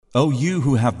O you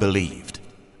who have believed,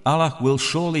 Allah will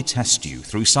surely test you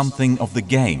through something of the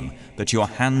game that your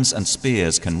hands and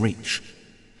spears can reach,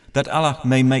 that Allah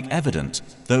may make evident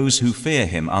those who fear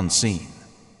Him unseen.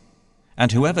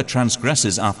 And whoever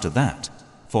transgresses after that,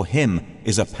 for him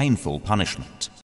is a painful punishment.